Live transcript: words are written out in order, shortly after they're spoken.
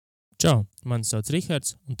Čau, mani sauc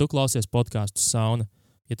Rihards, un tu klausies podkāstu Sauna.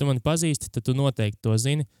 Ja tu mani pazīsti, tad tu noteikti to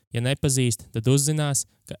zini. Ja nepazīsti, tad uzzinās,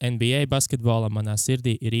 ka NBA basketbolam manā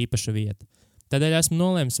sirdī ir īpaša vieta. Tādēļ esmu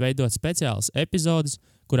nolēmis veidot speciālas epizodes,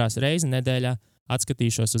 kurās reizi nedēļā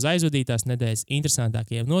atskatīšos uz aizvadītās nedēļas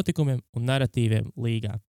interesantākajiem notikumiem un naratīviem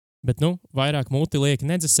līgā. Bet vairāk muti lieki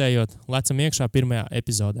nedzesējot, lecam iekšā pirmajā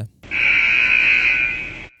epizodē.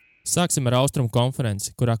 Sāksim ar Austrumu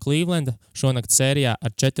konferenci, kurā Clevelanda šonakt sērijā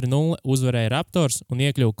ar 4-0 uzvarēja Raptors un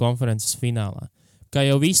iekļuva konferences finālā, kā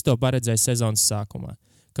jau visi to paredzēja sezonas sākumā.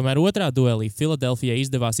 Kamēr otrā duelī Filadelfijai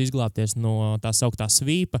izdevās izglābties no tā sauktā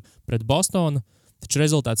svīpa pret Bostonu, taču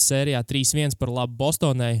rezultāts sērijā 3-1 par labu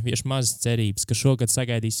Bostonai vieš mazas cerības, ka šogad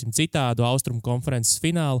sagaidīsim citādu Austrumu konferences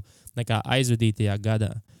finālu nekā aizvadītajā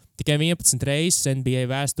gadā. Tikai 11 reizes NBA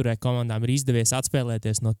vēsturē komandām ir izdevies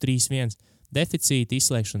atspēlēties no 3-1 deficīta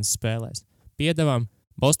izslēgšanas spēlēs. Piedevām,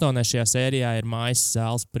 Bostonai šajā sērijā ir mājas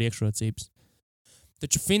zāles priekšrocības.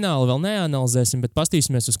 Taču finālu vēl neanalizēsim, bet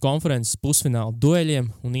pastīsimies uz konferences pusfinālu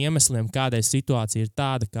dueļiem un iemesliem, kādēļ situācija ir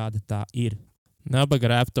tāda, kāda tā ir.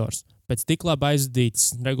 Nabaga Raptors. Pēc tik labi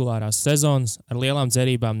aizvadītas regulārās sezonas ar lielām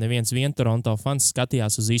cerībām neviens Toronto fans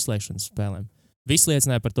skatījās uz izslēgšanas spēlēm. Viss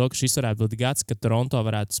liecināja par to, ka šis varētu būt gads, kad Toronto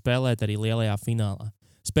varētu spēlēt arī lielajā finālā.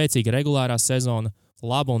 Spēcīga regulārā sezona,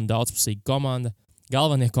 laba un daudzpusīga komanda,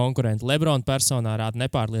 galvenie konkurenti LeBron personā rāda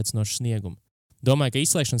nepārliecinošu sniegumu. Domāju, ka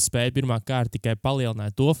izslēgšanas spēja pirmā kārta tikai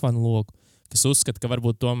palielināja to fanu loku, kas uzskata, ka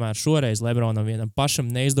varbūt tomēr šoreiz LeBronam vienam pašam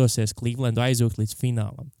neizdosies Clevelandu aizjūt līdz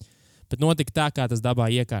finālam. Bet notika tā, kā tas dabā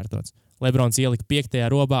iekārtots. LeBrons ielika 5.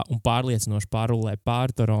 robā un pārliecinoši pārrulēja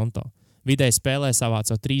pāri Toronto. Vidēji spēlē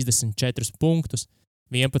savācot 34 punktus,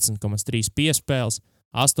 11,3 piespēles,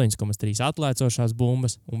 8,3 atlēcošās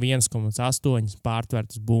bumbas un 1,8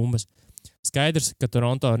 pārtvertas bumbas. Skaidrs, ka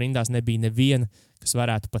Toronto rindās nebija neviena, kas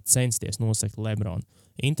varētu pat censties nosegt LeBronu.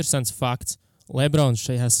 Interesants fakts. LeBrons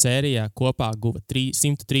šajā sērijā kopā guva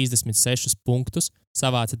 136 punktus,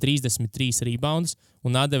 savāca 33 reboundus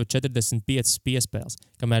un atdeva 45 piespēles,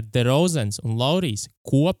 kamēr DeRozans un Laurijs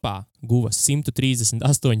kopā guva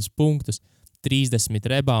 138 punktus, 30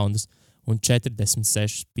 reboundus un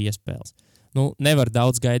 46 piespēles. Nevar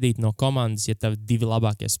daudz gaidīt no komandas, ja tavi divi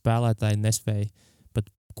labākie spēlētāji nespēja pat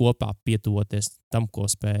kopā pietuvoties tam, ko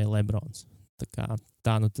spēja LeBrons. Tā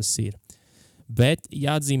tas ir. Bet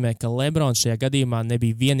jāatzīmē, ka LeBrons šajā gadījumā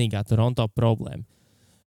nebija vienīgā Toronto problēma.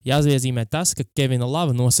 Jāatzīmē tas, ka Kevina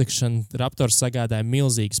Lava nosekšana Raptors sagādāja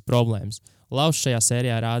milzīgas problēmas. Lavs šajā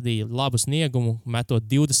sērijā rādīja labu sniegumu, metot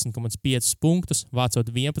 20,5 punktus, vācot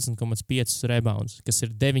 11,5 reboundus, kas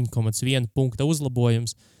ir 9,1 punkta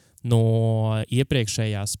uzlabojums no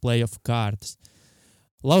iepriekšējās playoff kārtas.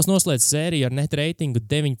 Lavs noslēdz sēriju ar net reitingu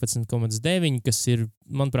 19,9, kas ir,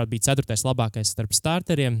 manuprāt, bija 4. labākais starp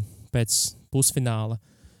starteriem pēc pusfināla.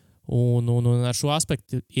 Un ar šo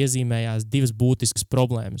aspektu iezīmējās divas būtiskas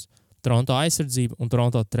problēmas – Toronto aizsardzība un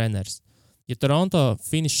Toronto treneris. Ja Toronto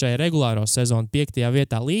finišēja regulāro sezonu 5.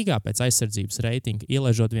 vietā līgā pēc aizsardzības reitinga,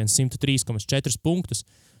 ielaižot 103,4 punktus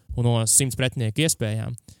un no 100 pretinieku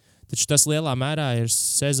iespējām, taču tas lielā mērā ir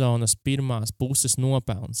sezonas pirmās puses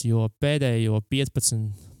nopelns, jo pēdējo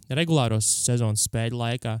 15 regulāros sezonas spēļu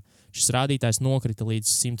laikā šis rādītājs nokrita līdz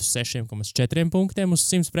 106,4 punktiem uz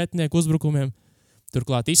 100 pretinieku uzbrukumiem.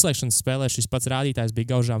 Turklāt izslēgšanas spēlē šis pats rādītājs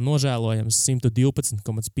bija gaužām nožēlojams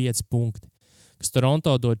 112,5 punkti, kas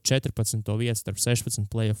Toronto dod 14. vietu starp 16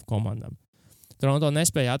 playoff komandām. Toronto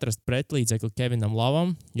nespēja atrast pretlīdzekli Kevinam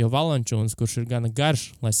Lovam, jo Valančūns, kurš ir gana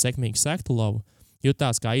garš, lai sekmīgi sektu Lovu,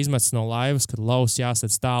 jutās kā izmests no laivas, kad Lovs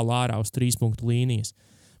jāsedz tālu ārā uz 3 punktu līnijas.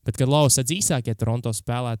 Bet, kad Lovs sedz īsākie Toronto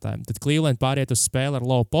spēlētājiem, tad Cleveland pāriet uz spēli ar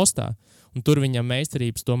Lovu postā, un tur viņam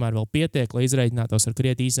meistarības tomēr vēl pietiek, lai izreikinātos ar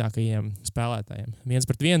krietni īsākajiem spēlētājiem.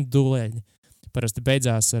 1-1 dueļi parasti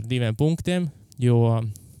beidzās ar 2 punktiem, jo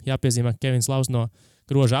jāpiezīmē, ka Kevins Lovs no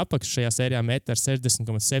groža apakšas šajā sērijā met ar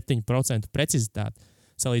 60,7% precizitāti,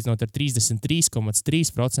 salīdzinot ar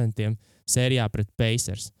 33,3% sērijā pret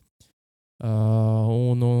Pacers.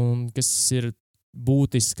 Kas ir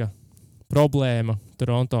būtiska problēma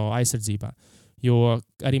Toronto aizsardzībā, jo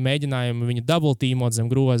arī mēģinājumi viņu double-teamot zem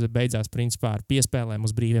groza beidzās principā ar piespēlēm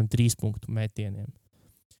uz brīviem 3-punktu metieniem.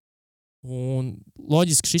 Un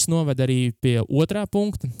loģiski šis noved arī pie otrā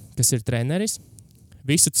punkta, kas ir treneris.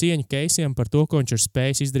 Visu cieņu Keisijam par to, ko viņš ir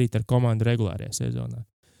spējis izdarīt ar komandu regulārajā sezonā.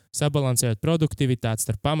 Sabalansējot produktivitāti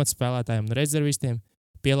starp pamatspēlētājiem un rezervistiem,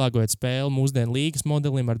 pielāgojot spēli mūsdienu līgas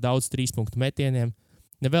modelim ar daudz 3-punktu metieniem,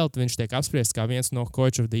 nevelti viņš tiek apspriests kā viens no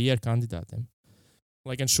Coach of the Year kandidātiem.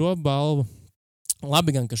 Lai gan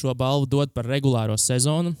ka šo balvu dod par regulāro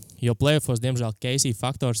sezonu, jo playoffos, diemžēl, Keisija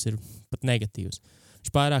faktors ir pat negatīvs.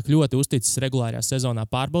 Viņš pārāk ļoti uzticis regulārajā sezonā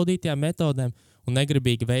pārbaudītajām metodēm un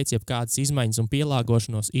negribīgi veic jebkādas izmaiņas un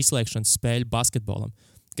pielāgošanos izslēgšanas spēļu basketbolam,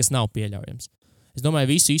 kas nav pieļaujams. Es domāju,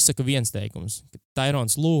 visu izsaka viens teikums, ka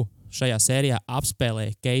Tyrons Lue šajā sērijā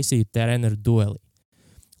apspēlēja Casey Turneru dueli.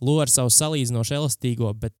 Lue ar savu salīdzinoši elastīgo,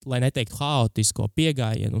 bet, lai neteiktu haotisko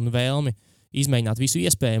piegājienu un vēlmi izmēģināt visu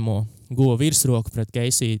iespējamo, guva virsroku pret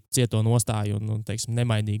Casey cieto nostāju un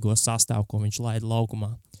nemainīgo sastāvu, ko viņš laida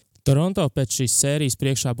laukumā. Toronto pēc šīs sērijas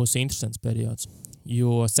priekšā būs interesants periods,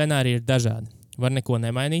 jo scenāriji ir dažādi. Var neko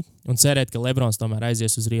nemainīt un cerēt, ka Lebrons tomēr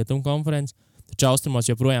aizies uz rietumu konferenci, taču austrumos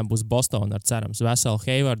joprojām būs Bostona ar cerams veselu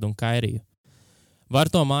Haywardu un Kairiju. Var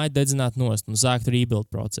to māju dedzināt nost un sākt rebuild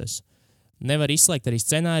procesu. Nevar izslēgt arī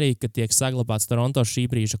scenāriju, ka tiek saglabāts Toronto šī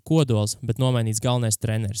brīža kodols, bet nomainīts galvenais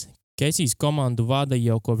treneris. Casey's komandu vada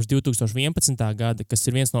jau kopš 2011. gada, kas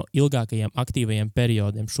ir viens no ilgākajiem aktīvajiem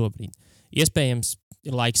periodiem šobrīd. Iespējams,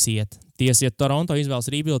 ir laiks iet. Tiesa, ja Toronto izvēlas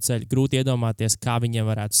rebuild ceļu, grūti iedomāties, kā viņi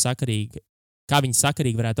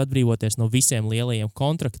sakarīgi varētu atbrīvoties no visiem lielajiem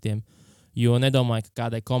kontraktiem, jo nedomāju, ka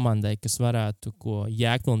kādai komandai, kas varētu ko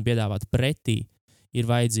jēgpilni piedāvāt pretī, ir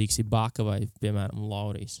vajadzīgs Ibaka vai, piemēram,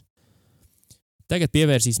 Laurijs. Tagad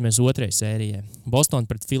pievērsīsimies otrajai sērijai – Bostona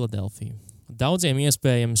pret Filadelfiju. Daudziem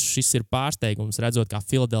iespējams šis ir pārsteigums, redzot, kā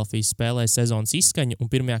Filadelfija spēlē sezonas izskaņu un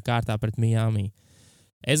pirmajā kārtā pret Miami.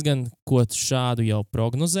 Es gan ko šādu jau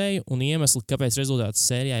prognozēju, un iemesli, kāpēc rezultāts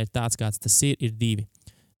sērijā ir tāds, kāds tas ir divi.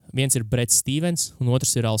 Viens ir Brets Stevens, un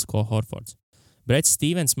otrs ir Al Horfords. Brets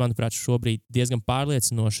Stevens, manuprāt, šobrīd diezgan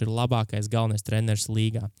pārliecinoši ir labākais galvenais treneris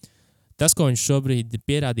līgā. Tas, ko viņš šobrīd ir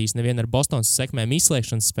pierādījis nevien ar Bostonas sekmēm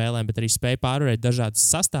izslēgšanas spēlēm, bet arī spēja pārvarēt dažādas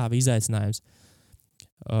sastāva izaicinājumus.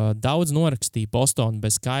 Daudz norakstīja Bostonu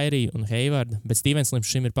bez Kairija un Haywarda, bet Stevens līdz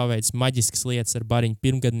šim ir paveicis maģiskas lietas ar Bariņu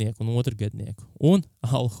pirmgadnieku un otrgadnieku un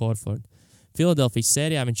Al Horfordu. Filadelfijas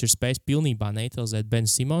sērijā viņš ir spējis pilnībā neutralizēt Benu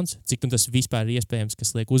Simons, cik tas vispār ir iespējams,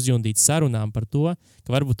 kas liek uzjundīt sarunām par to,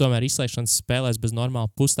 ka varbūt tomēr izslēgšanas spēlēs bez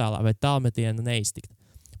normāla pustālā vai tālmetiena neiztikt.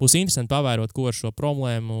 Būs interesanti pavērot, ko ar šo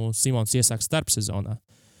problēmu Simons iesāks starpsezonā.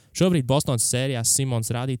 Šobrīd Bostonas sērijās Simons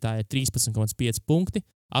rādītāji ir 13,5 punkti,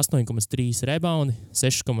 8,3 rebaundi,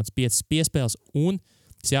 6,5 piespēles un,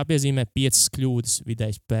 kas jāpiezīmē, 5 kļūdas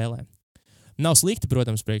vidēji spēlē. Nav slikti,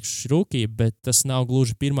 protams, priekš rookie, bet tas nav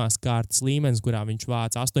gluži pirmās kārtas līmenis, kurā viņš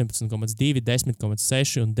vāca 18,2,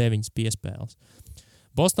 10,6 un 9 piespēles.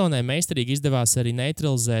 Bostonai meistarīgi izdevās arī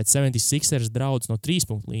neutralizēt 76ers draudus no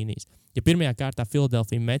 3-punktu līnijas. Ja pirmajā kārtā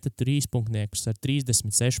Filadelfija meta 3-punktniekus ar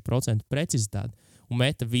 36% precizitāti un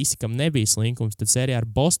meta visi, kam nebija slinkums, tad sērijā ar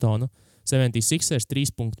Bostonu 76ers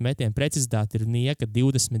 3-punktu metienu precizitāti ir nieka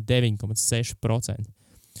 29,6%.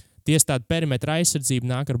 Tiesa tāda perimetra aizsardzība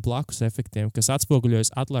nāk ar blakus efektiem, kas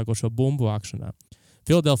atspoguļojas atliekošo bumbu vākšanā.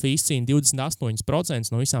 Filadelfija izcīna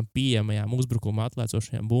 28% no visām pieejamajām uzbrukuma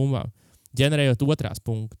atliecošajām bumbām, ģenerējot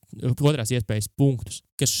otrās iespējas punktus,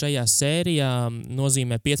 kas šajā sērijā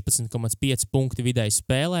nozīmē 15,5 punkti vidēji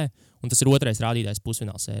spēlē, un tas ir otrais rādītājs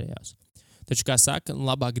pusfināla sērijās. Taču, kā saka,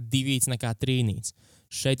 labāk divīts nekā trīnīts.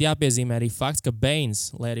 Šeit jāpiezīmē arī fakts, ka Baines,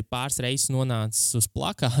 lai arī pāris reizes nonācis uz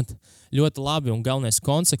plakāta, ļoti labi un galvenais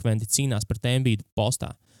konsekventi cīnās pret Embiidu postā.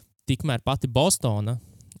 Tikmēr pati Bostona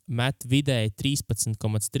met vidēji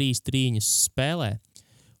 13,3 trīņus spēlē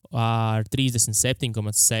ar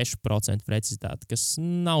 37,6% precizitāti, kas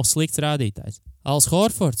nav slikts rādītājs. Al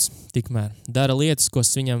Horfords tikmēr dara lietas,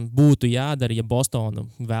 kas viņam būtu jādara, ja Bostona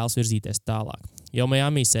vēlas virzīties tālāk. Jau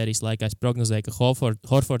Miami sērijas laikā es prognozēju, ka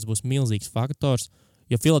Horfords būs milzīgs faktors,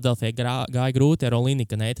 jo Filadelfijai gāja grūti ar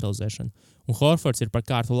Olynyka neutralizēšanu, un Horfords ir par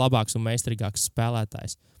kārtu labāks un meistarīgāks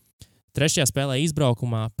spēlētājs. Trešajā spēlē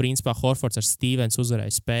izbraukumā, principā Horfords ar Stevens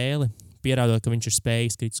uzvarēja spēli, pierādot, ka viņš ir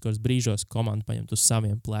spējīgs kritiskos brīžos komandu paņemt uz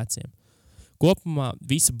saviem pleciem. Kopumā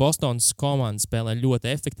visa Bostonas komanda spēlē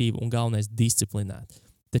ļoti efektīvi un galvenais disciplinēti.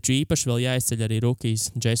 Taču īpaši vēl jāizceļ arī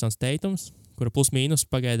rookies Jasons Tatums, kura plus-mínus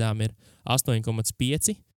pagaidām ir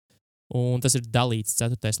 8,5, un tas ir dalīts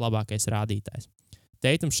 4. labākais rādītājs.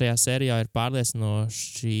 Tatums šajā sērijā ir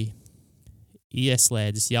pārliecinoši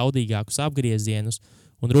ieslēdzis jaudīgākus apgriezienus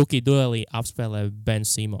un rookie duelī apspēlē Benu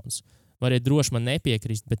Simons. Variet droši man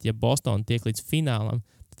nepiekrist, bet ja Bostona tiek līdz finālam,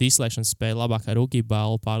 tad izslēgšanas spēle labākā rookie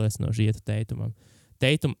balvu pārliecinoši ietu Tatumam.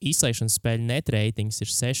 Tatuma izslēgšanas spēļu net ratings ir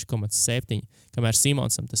 6,7, kamēr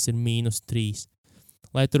Simonsam tas ir -3.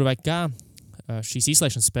 Lai tur vai kā, šīs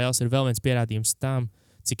izslēgšanas spēles ir vēl viens pierādījums tam,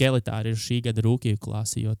 cik elitāri ir šī gada rūkiju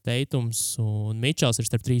klasi, jo Tatums un Mitchells ir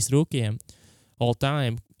starp 3 rūkijiem all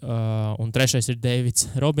time, un trešais ir Davids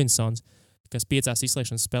Robinsons, kas 5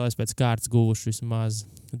 izslēgšanas spēlēs pēc kārtas guvuši vismaz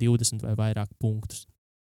 20 vai vairāk punktus.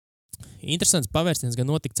 Interesants pavērsiens gan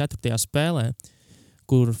notika 4. spēlē,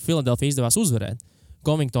 kur Filadelfija izdevās uzvarēt.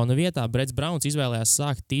 Covingtona vietā Bretts Browns izvēlējās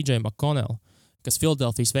sākt TJ McConnell, kas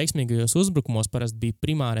Filadelfijas veiksmīgajos uzbrukumos parasti bija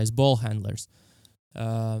primārais ball handlers,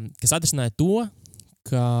 kas atrisināja to,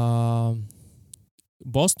 ka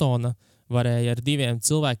Bostona varēja ar 2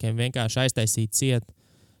 cilvēkiem vienkārši aiztaisīt ciet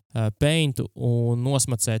peintu un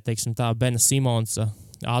nosmacēt, teiksim tā, Bena Simonsa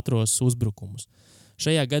ātros uzbrukumus.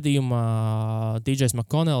 Šajā gadījumā TJs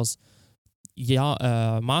McConnells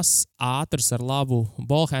mazs, ātrs ar labu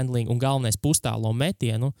ball handling un galvenais pustālo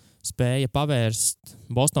metienu spēja pavērst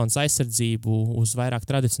Bostonas aizsardzību uz vairāk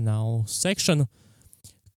tradicionālu sekšanu,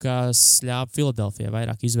 kas ļāva Filadelfijai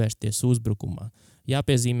vairāk izvērsties uzbrukumā.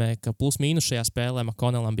 Jāpiezīmē, ka plus-mínus šajā spēlē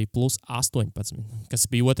McConnellam bija plus 18, kas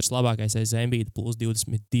bija otrs labākais aiz Embiida plus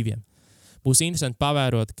 22. Būs interesanti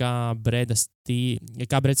pavērot, kā Bretts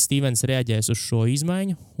Stevens reaģēs uz šo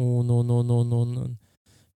izmaiņu, un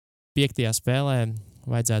 5. spēlē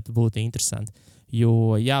vajadzētu būt interesanti.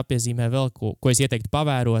 Jo jāpiezīmē vēl, ko es ieteiktu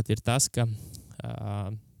pavērot, ir tas, ka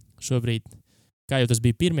šobrīd, kā jau tas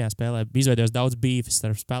bija 1. spēlē, izveidojās daudz bīfis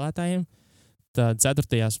starp spēlētājiem. Tad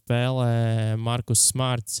 4. spēlē Markus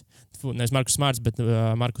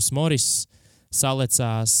Morris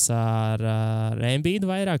salecās ar Embiidu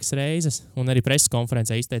vairākas reizes, un arī preses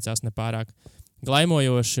konferencē izteicās nepārāk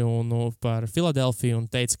glaimojoši par Filadelfiju un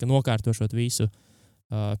teica, ka nokārtošot visu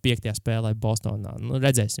 5. spēlē Bostonā.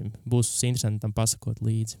 Redzēsim, būs interesanti tam pasakot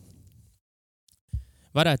līdzi.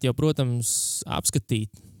 Varētu jau, protams,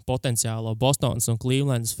 apskatīt potenciālo Bostonas un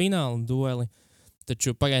Clevelandas finālu dueli,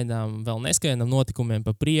 taču pagaidām vēl neskaidram notikumiem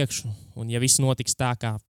pa priekšu, un ja viss notiks tā,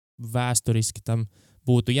 kā vēsturiski tam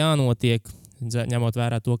būtu jānotiek, ņemot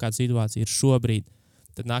vērā to, kāda situācija ir šobrīd,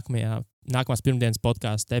 tad nākamās pirmdienas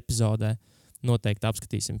podkāsta epizodē noteikti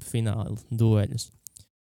apskatīsim finālu dueļus.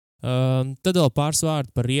 Tad vēl pāris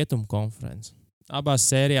vārdi par Rietumu konferenci. Abās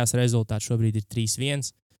sērijās rezultāti šobrīd ir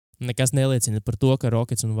 3-1. Nekas neliecina par to, ka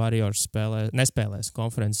Rockets un Warriors nespēlēs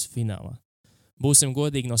konferences finālā. Būsim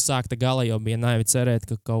godīgi, no sākta gala jau bija naivi cerēt,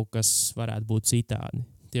 ka kaut kas varētu būt citādi.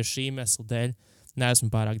 Tieši šī iemesla dēļ neesmu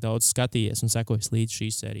pārāk daudz skatījies un sekojis līdz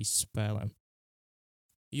šīs sērijas spēlēm.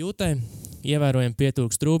 Jūtai ievērojami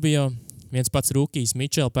pietrūkst Rubio, viens pats rukijs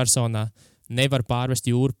Mitchell personā nevar pārvest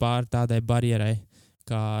jūru pāri tādai barjerai,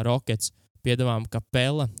 kā Rockets, piedāvām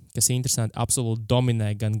Capela, kas interesanti absolūti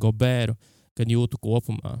dominē gan Goberu, gan Jūtu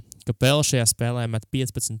kopumā. Capela šajā spēlē met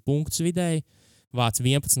 15 punktus vidēji, vāc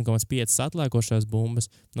 11,5 atlēkošās bumbas,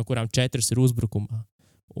 no kurām 4 ir uzbrukumā,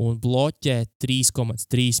 un bloķē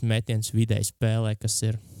 3,3 metienus vidēji spēlē, kas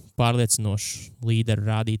ir pārliecinošs līderu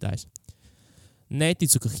rādītājs.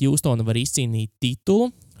 Neticu, ka Hjūstona var izcīnīt titulu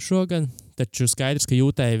šogad, taču skaidrs, ka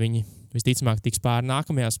Jūtai viņi visticamāk tiks pāri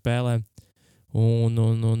nākamajā spēlē, un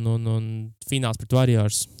fināls pret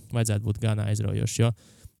Warriors vajadzētu būt gan aizraujošs, jo,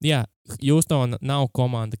 jā, Hjūstona nav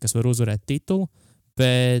komanda, kas var uzvarēt titulu,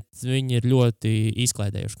 bet viņi ir ļoti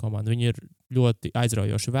izklaidējuši komanda, viņi ir ļoti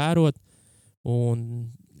aizraujoši vērot,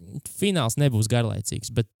 un fināls nebūs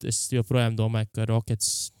garlaicīgs, bet es joprojām domāju, ka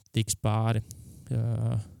Rockets tiks pāri,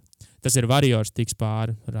 tas ir Warriors tiks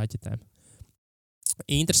pāri raķetēm.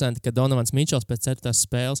 Interesanti, ka Donovans Mitchells pēc 4.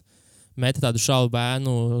 spēles meta tādu šaubu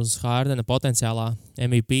bērnu uz Hardena potenciālā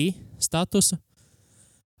MVP statusu,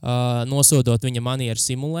 nosodot viņa manieru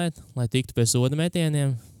simulēt, lai tiktu pie soda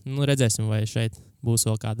metieniem. Redzēsim, vai šeit būs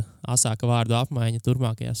vēl kāda asāka vārdu apmaiņa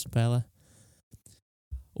turpmākajā spēlē.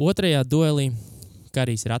 Otrajā duelī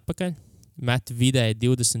Karijs ir atpakaļ, met vidēji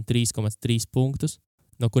 23,3 punktus,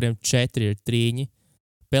 no kuriem 4 ir trīņi.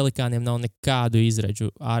 Pelikāniem nav nekādu izredžu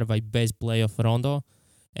ar vai bez playoff rondo.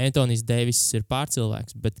 Antonijs Deiviss ir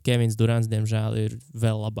pārcilvēks, bet Kevins Durants, diemžēl, ir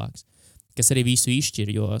vēl labāks. Kas arī visu izšķir,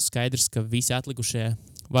 jo skaidrs, ka visi atlikušie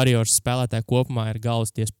Warriors spēlētāji kopumā ir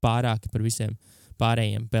galvasties pārāki par visiem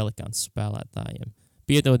pārējiem Pelikāns spēlētājiem.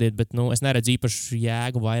 Piedodiet, bet es neredzu īpašu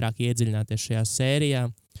jēgu vairāk iedziļināties šajā sērijā,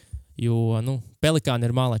 jo Pelikāni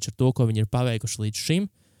ir malači ar to, ko viņi ir paveikuši līdz šim,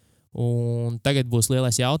 un tagad būs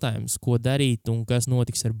lielais jautājums, ko darīt un kas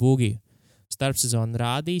notiks ar Bugiju. Starpsezonu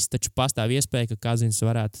rādīs, taču pastāv iespēja, ka Kazins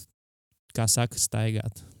varētu, kā saka,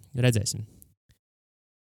 staigāt. Redzēsim.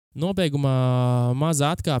 Nobeigumā maza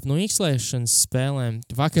atkāpe no izslēgšanas spēlēm.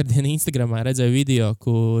 Vakardien Instagramā redzēju video,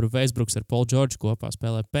 kur Westbrooks ar Paul George kopā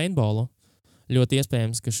spēlē paintballu. Ļoti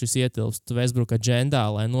iespējams, ka šis ietilpst Westbrooka džendā,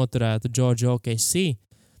 lai noturētu George OKC.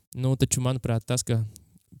 Taču, manuprāt, tas, ka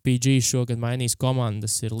PG šogad mainīs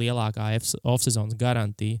komandas, ir lielākā off-sezonas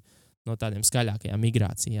garantija no tādiem skaļākajām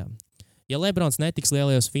migrācijām. Ja Lebrons netiks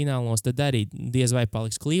lielajos finālos, tad arī diez vai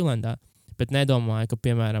paliks Clevelandā, bet nedomāju, ka,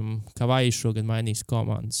 piemēram, Kavajs šogad mainīs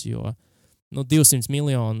komandas, jo 200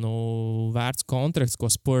 miljonu vērts kontrakts, ko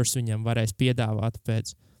Spurs viņam varēs piedāvāt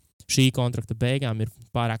pēc šī kontrakta beigām ir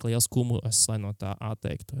pārāk liels kumuls, lai no tā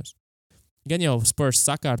atteiktos. Gan jau Spurs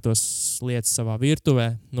sakārtos lietas savā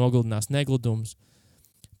virtuvē, nogludinās negludumus.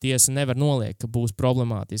 Tiesa nevar noliekt, ka būs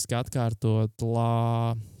problemātiski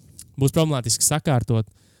sakārtot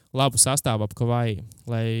labu sastāvu ap Kavaju,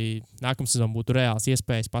 lai nākamā sezona būtu reāls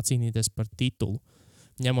iespējas pacīnīties par titulu.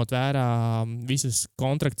 Ņemot vērā visas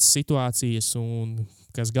kontrakta situācijas un,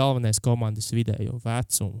 kas galvenais, komandas vidējo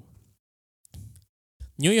vecumu.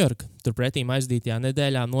 Ņujorka turpretī aizdītajā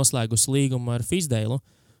nedēļā noslēgusi līgumu ar Fizdeilu,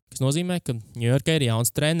 kas nozīmē, ka Ņujorkai ir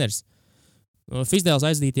jauns treneris. Fizdēls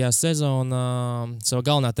aizdītajā sezonā savā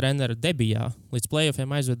galvenā trenera debijā līdz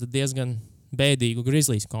playoffiem aizveda diezgan bēdīgu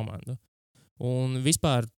Grizzlies komandu. Un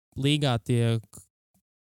vispār līgā tiek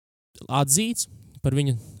atzīts, par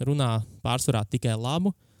viņu runā pārsvarā tikai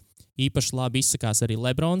labu. Īpaši labi izsakās arī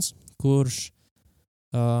Lebrons, kurš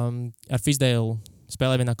ar Fizdēlu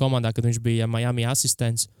spēlē vienā komandā, kad viņš bija Miami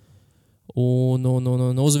asistents. Un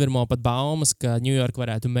uzvirmo pat baumas, ka New York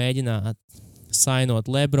varētu mēģināt sainot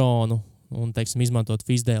Lebronu un, izmantot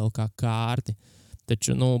Fizdēlu kā kārti.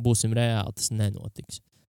 Taču, būsim reāli, tas nenotiks.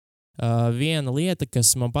 Viena lieta,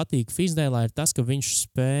 kas man patīk Fizdēlā, ir tas, ka viņš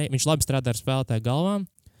labi strādā ar spēlētāju galvām,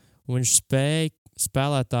 un viņš spēj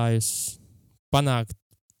spēlētājus panākt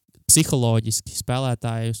psiholoģiski,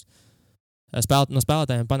 no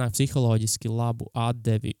spēlētājiem panākt psiholoģiski labu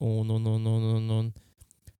atdevi, un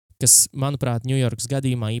kas, manuprāt, Ņujorkas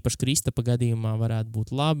gadījumā, īpaši Kristapa gadījumā, varētu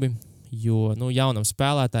būt labi, jo jaunam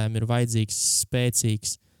spēlētājiem ir vajadzīgs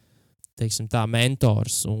spēcīgs,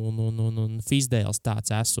 mentors, un Fizdēls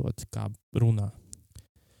tāds esot, kā runā.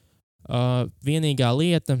 Vienīgā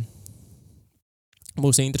lieta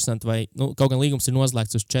būs interesanti, vai, kaut gan līgums ir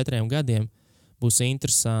noslēgts uz 4 gadiem, būs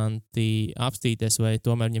interesanti apstīties, vai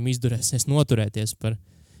tomēr viņam izdurēsies noturēties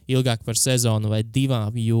ilgāk par sezonu vai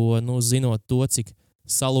 2, jo, zinot to, cik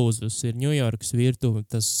salūzus ir Ņujorkas virtuve,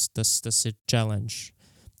 tas ir challenge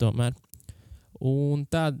tomēr. Un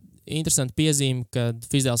tā interesanti piezīme, ka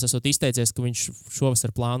Fizdēls esot izteicies, ka viņš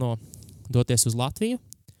šovasar plāno doties uz Latviju,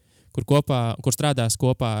 kur strādās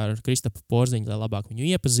kopā ar Kristapu Porziņu, lai labāk viņu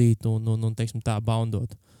iepazītu un tā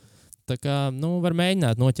boundotu. Tā kā, var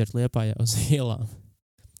mēģināt noķert Liepājā uz ielām.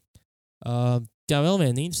 Kā vēl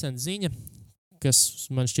viena interesanta ziņa, kas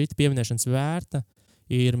man šķita pieminēšanas vērta,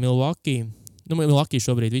 ir Milwaukee. Milwaukee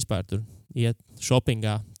šobrīd vispār tur iet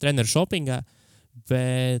šopingā, treneru šopingā,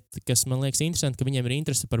 bet, kas man liekas interesanti, ka viņiem ir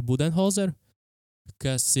interese par Budenholzeru,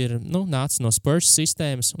 kas ir, nācis no Spurs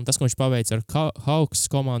sistēmas, un tas, ko viņš paveic ar Hawks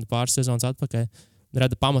komandu pāris sezonas atpakaļ,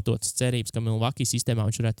 rada pamatotas cerības, ka Milwaukee sistēmā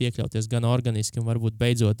viņš varētu iekļauties gan organiski un varbūt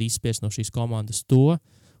beidzot izspiest no šīs komandas to,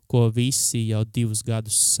 ko visi jau 2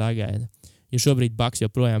 gadus sagaida. Jo šobrīd Bucks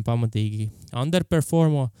joprojām pamatīgi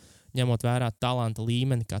underperformo, ņemot vērā talanta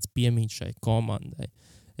līmeni, kāds piemīt šai komandai.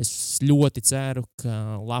 Es ļoti ceru,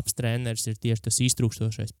 ka labs treneris ir tieši tas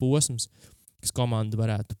iztrūkstošais posms, kas komandu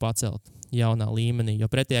varētu pacelt jaunā līmenī, jo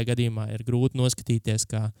pretējā gadījumā ir grūti noskatīties,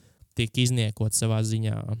 kā tiek izniekot savā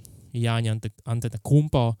ziņā Jāņa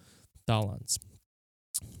Antetokounmpo talants.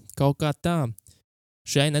 Kaut kā tā.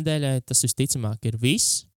 Šai nedēļai tas visticamāk ir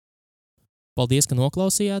viss. Paldies, ka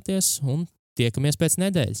noklausījāties, un tiekamies pēc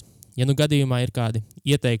nedēļas. Ja gadījumā ir kādi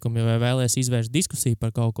ieteikumi vai vēlies izvērst diskusiju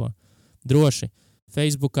par kaut ko, droši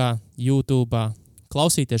Facebookā, YouTube'ā,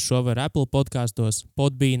 klausīties šo var Apple podkastos,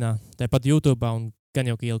 Podbeanā, tāpat YouTube'ā un gan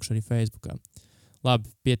jau ka ielikšu arī Facebookā. Labi,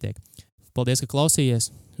 pietiek. Paldies, ka klausījies,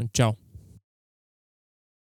 un čau!